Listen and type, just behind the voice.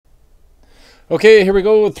Okay, here we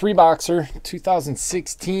go with 3-boxer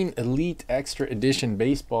 2016 Elite Extra Edition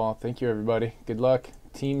Baseball. Thank you, everybody. Good luck.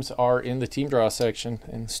 Teams are in the team draw section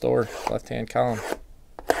in the store, left-hand column.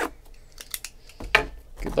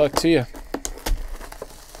 Good luck to you.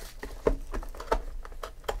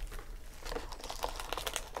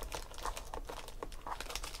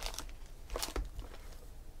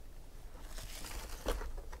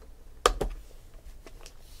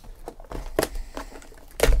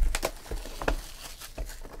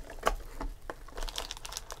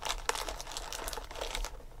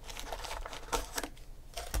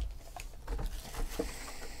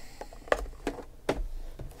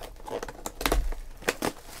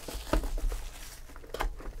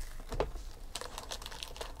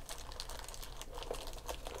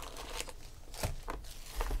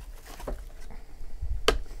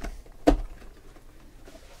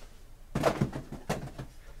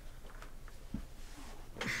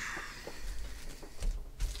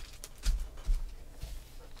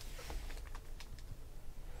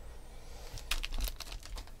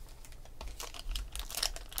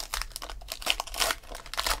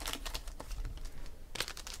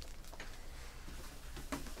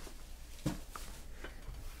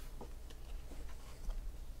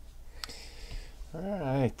 All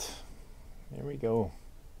right, there we go.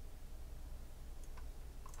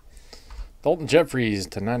 Dalton Jeffries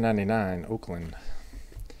to 999, Oakland.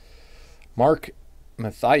 Mark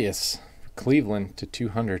Mathias, Cleveland to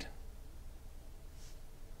 200.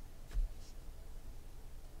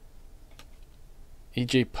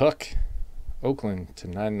 EJ Puck, Oakland to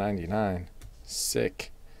 999.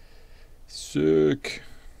 Sick.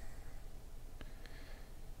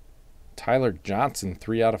 Tyler Johnson,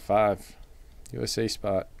 3 out of 5. USA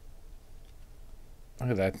spot.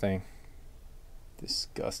 Look at that thing.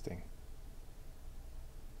 Disgusting.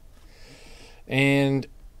 And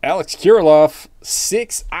Alex Kirilloff,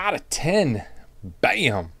 6 out of 10.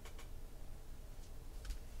 Bam.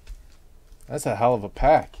 That's a hell of a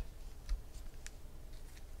pack.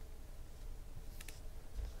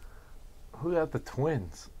 Who got the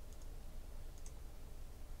Twins?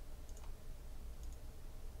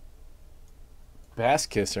 Bass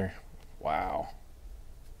Kisser. Wow.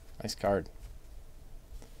 Nice card.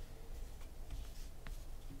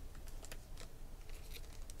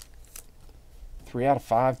 Three out of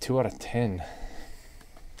 5, 2 out of 10.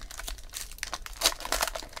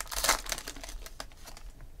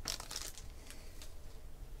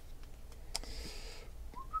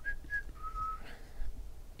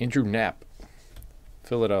 Andrew Knapp,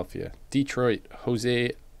 Philadelphia. Detroit,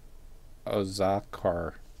 Jose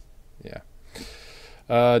Ozakar. Yeah.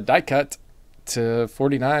 Die cut to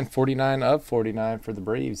 49, 49 of 49 for the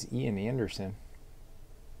Braves, Ian Anderson.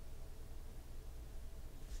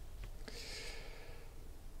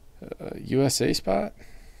 USA spot?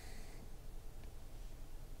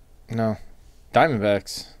 No.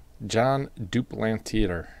 Diamondbacks, John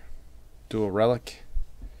Duplantier, dual relic.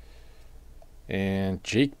 And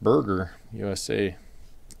Jake Berger, USA,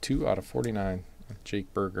 2 out of 49.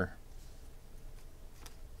 Jake Berger.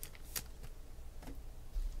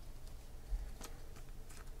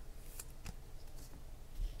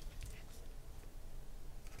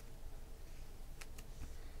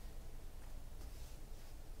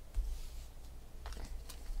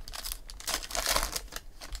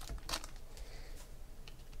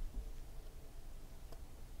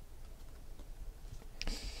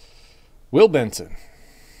 Will Benson,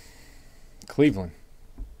 Cleveland.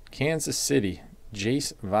 Kansas City,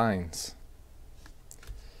 Jace Vines.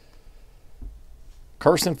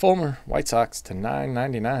 Carson Fulmer, White Sox to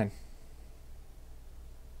 999.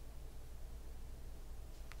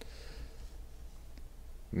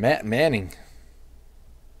 Matt Manning,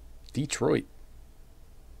 Detroit.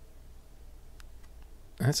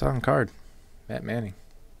 That's on card. Matt Manning.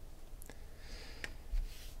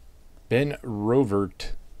 Ben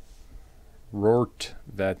Rovert,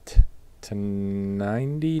 Rortvet to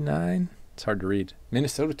 99. It's hard to read.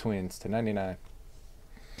 Minnesota Twins to 99.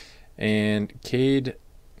 And Cade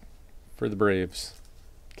for the Braves.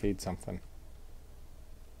 Cade something.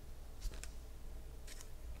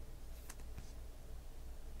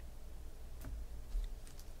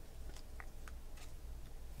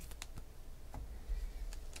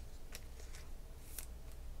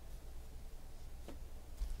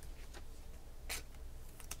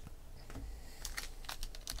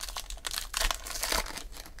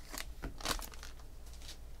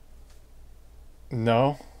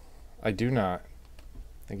 No, I do not.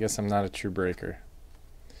 I guess I'm not a true breaker.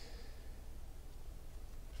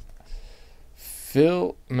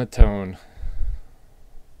 Phil Matone,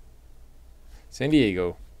 San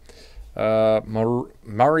Diego.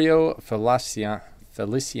 Mario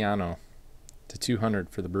Feliciano to 200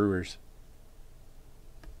 for the Brewers.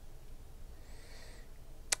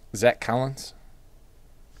 Zach Collins,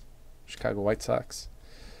 Chicago White Sox.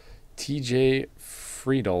 TJ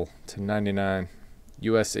Friedel to 99,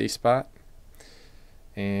 USA spot.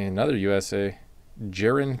 And another USA,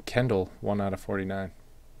 Jaron Kendall, 1 out of 49.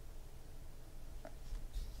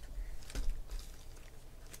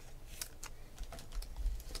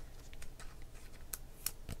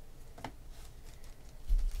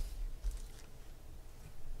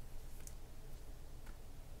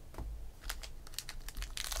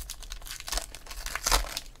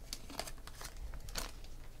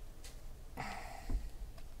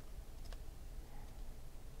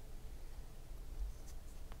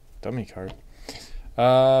 Dummy card.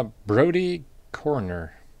 Brody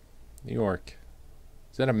Corner, New York.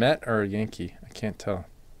 Is that a Met or a Yankee? I can't tell.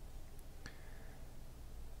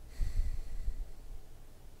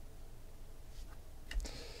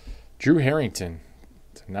 Drew Harrington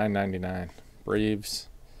to 9.99. Braves.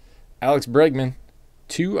 Alex Bregman,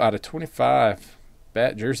 2 out of 25.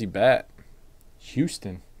 Bat jersey bat.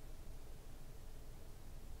 Houston.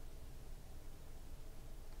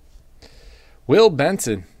 Will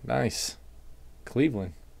Benson, nice.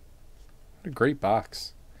 Cleveland. What a great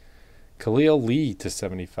box. Khalil Lee to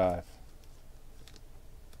 75.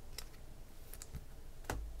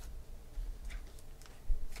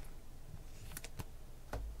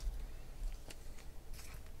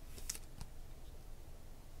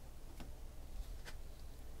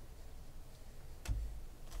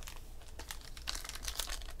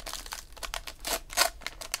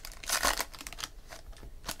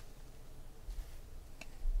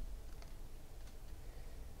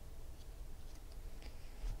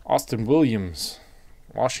 Austin Williams,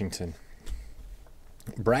 Washington.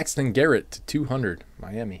 Braxton Garrett to 200,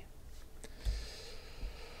 Miami.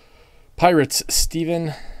 Pirates,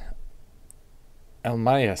 Steven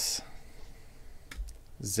Elmayas.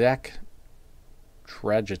 Zach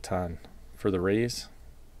Trajitan for the Rays.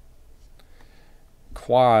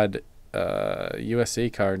 Quad USA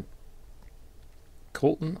card.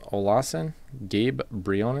 Colton Olason, Gabe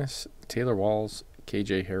Briones, Taylor Walls,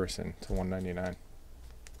 KJ Harrison to 199.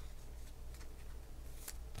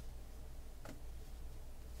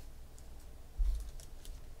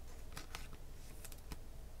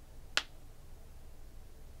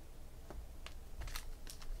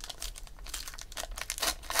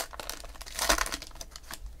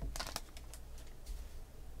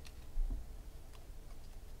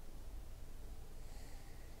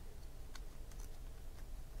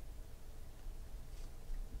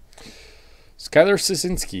 Skylar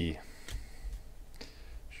Sisinski.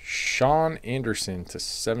 Sean Anderson to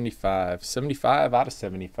 75. 75 out of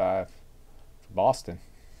 75 for Boston.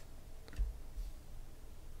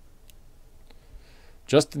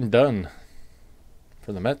 Justin Dunn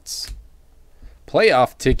for the Mets.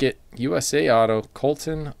 Playoff ticket, USA auto,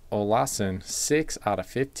 Colton Olason, 6 out of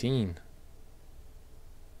 15.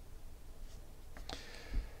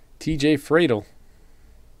 TJ Friedel,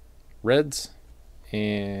 Reds.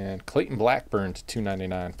 And Clayton Blackburn to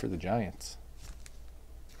 299 for the Giants.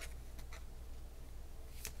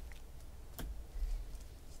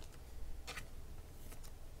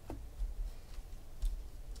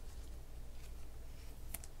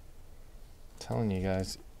 Telling you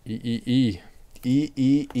guys, E.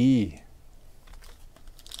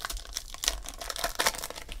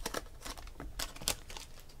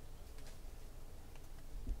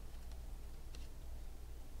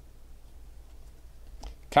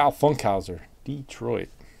 Kyle Funkhauser, Detroit.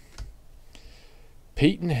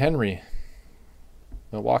 Peyton Henry,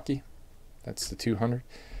 Milwaukee. That's the 200.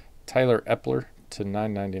 Tyler Epler to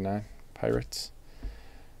 9.99, Pirates.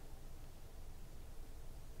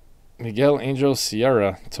 Miguel Angel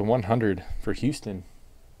Sierra to 100 for Houston.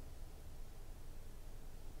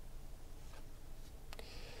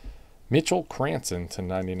 Mitchell Cranston to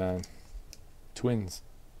 99, Twins.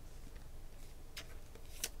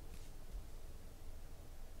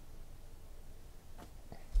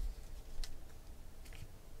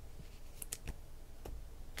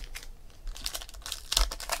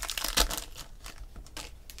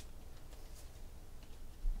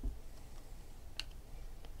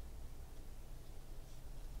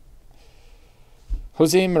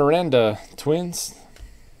 Jose Miranda, Twins.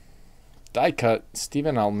 Die cut,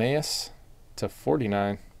 Steven Almeas to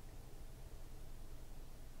 49.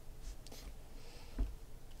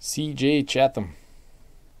 CJ Chatham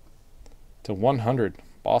to 100,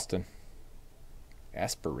 Boston.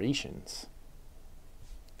 Aspirations.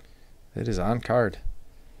 That is on card.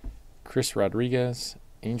 Chris Rodriguez,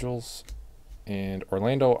 Angels. And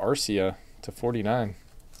Orlando Arcia to 49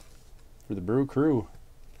 for the Brew Crew.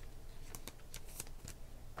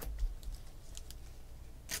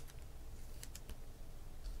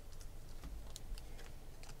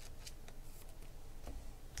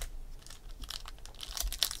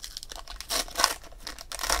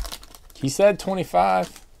 He said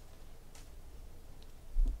 25.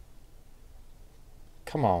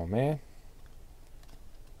 Come on, man.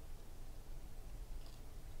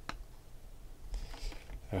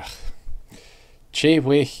 Ugh. Che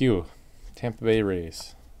Wei-Hugh, Tampa Bay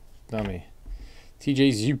Rays. Dummy.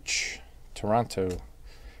 TJ Zuch, Toronto.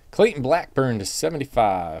 Clayton Blackburn to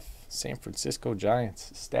 75. San Francisco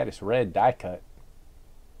Giants. Status red die cut.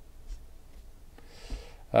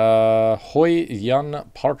 Hoy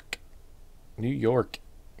Yun Park, New York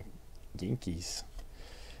Yankees.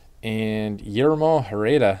 And Guillermo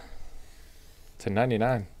Herrera to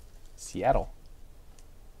 99. Seattle.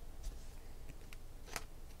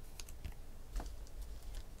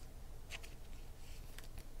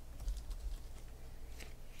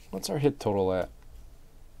 What's our hit total at?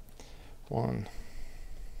 1,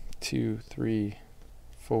 2, 3,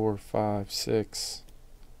 4, 5, 6,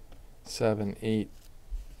 7, 8,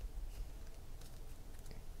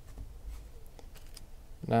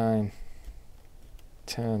 9,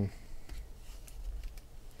 10,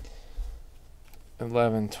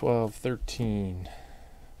 11, 12, 13,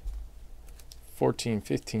 14,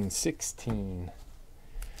 15, 16,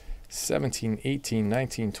 17, 18,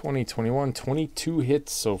 19, 20, 21, 22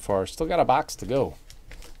 hits so far. Still got a box to go.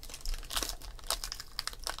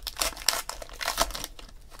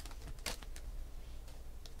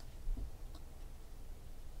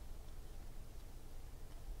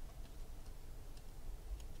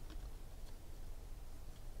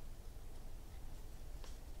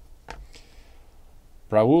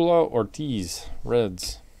 Raul Ortiz,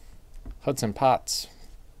 Reds. Hudson Potts,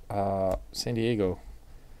 San Diego.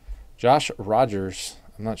 Josh Rogers,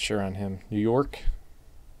 I'm not sure on him. New York.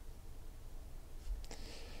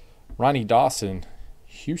 Ronnie Dawson,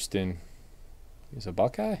 Houston. He's a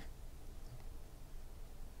Buckeye.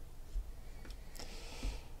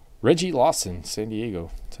 Reggie Lawson, San Diego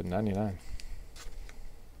to 99.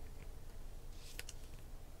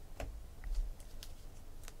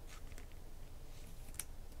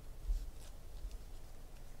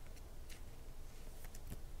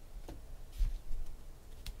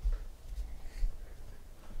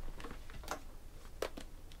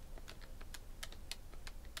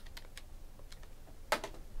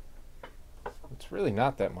 It's really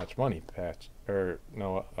not that much money, Patch. Or,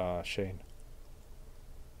 no, Shane.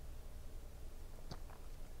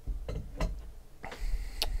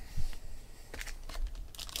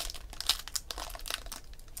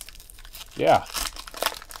 Yeah.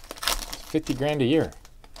 It's 50 grand a year.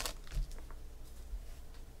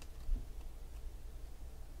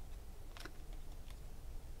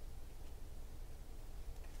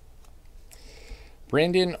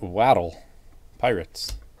 Brandon Waddle,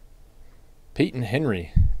 Pirates. Peyton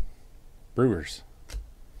Henry, Brewers.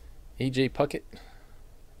 AJ Puckett,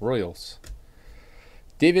 Royals.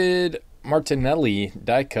 David Martinelli,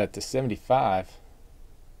 die cut to 75.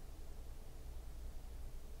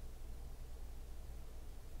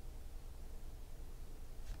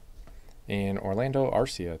 And Orlando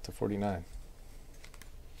Arcia to 49.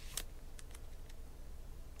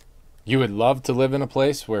 You would love to live in a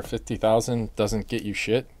place where 50,000 doesn't get you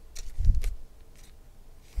shit?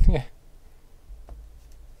 Yeah.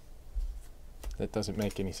 That doesn't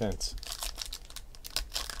make any sense.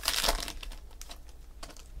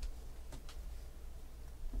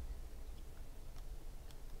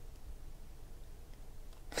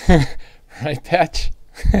 Right, Patch?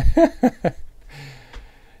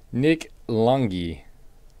 Nick Lungi,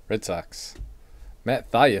 Red Sox.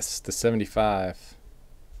 Matt Thias to 75.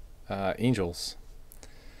 Angels.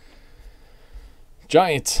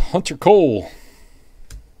 Giants, Hunter Cole.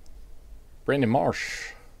 Brandon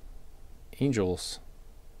Marsh, Angels.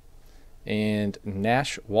 And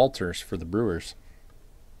Nash Walters for the Brewers.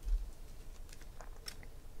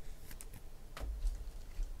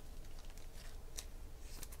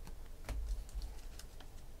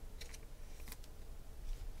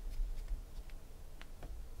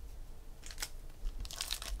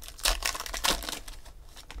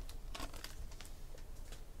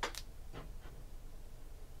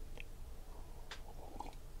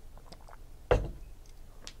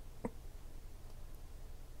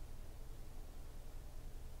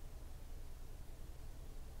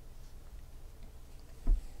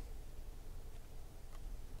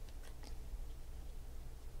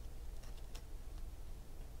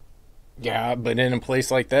 Yeah, but in a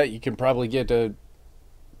place like that, you can probably get a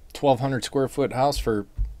 1,200 square foot house for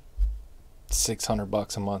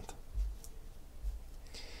 $600 a month.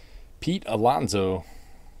 Pete Alonso,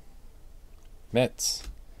 Mets.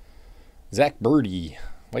 Zach Birdie,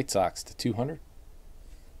 White Sox to 200.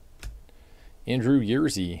 Andrew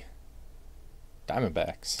Yerzy,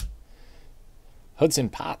 Diamondbacks. Hudson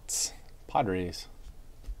Potts, Padres.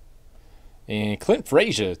 And Clint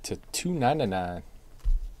Frazier to 299.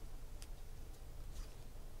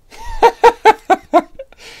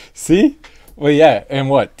 See? Well, yeah. And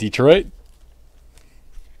what? Detroit?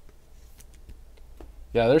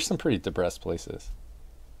 Yeah, there's some pretty depressed places.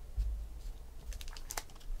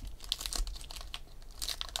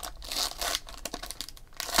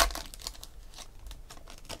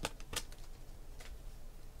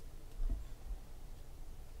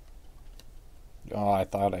 Oh, I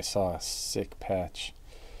thought I saw a sick patch.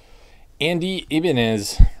 Andy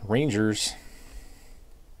Ibanez, Rangers.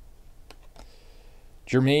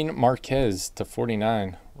 Jermaine Marquez to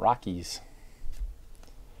 49, Rockies.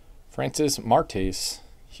 Francis Martes,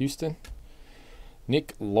 Houston.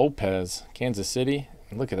 Nick Lopez, Kansas City.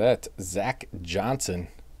 And look at that, Zach Johnson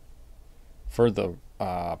for the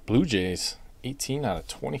Blue Jays, 18 out of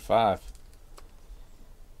 25.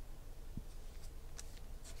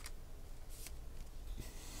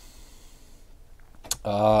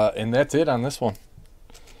 And that's it on this one.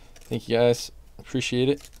 Thank you guys. Appreciate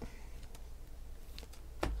it.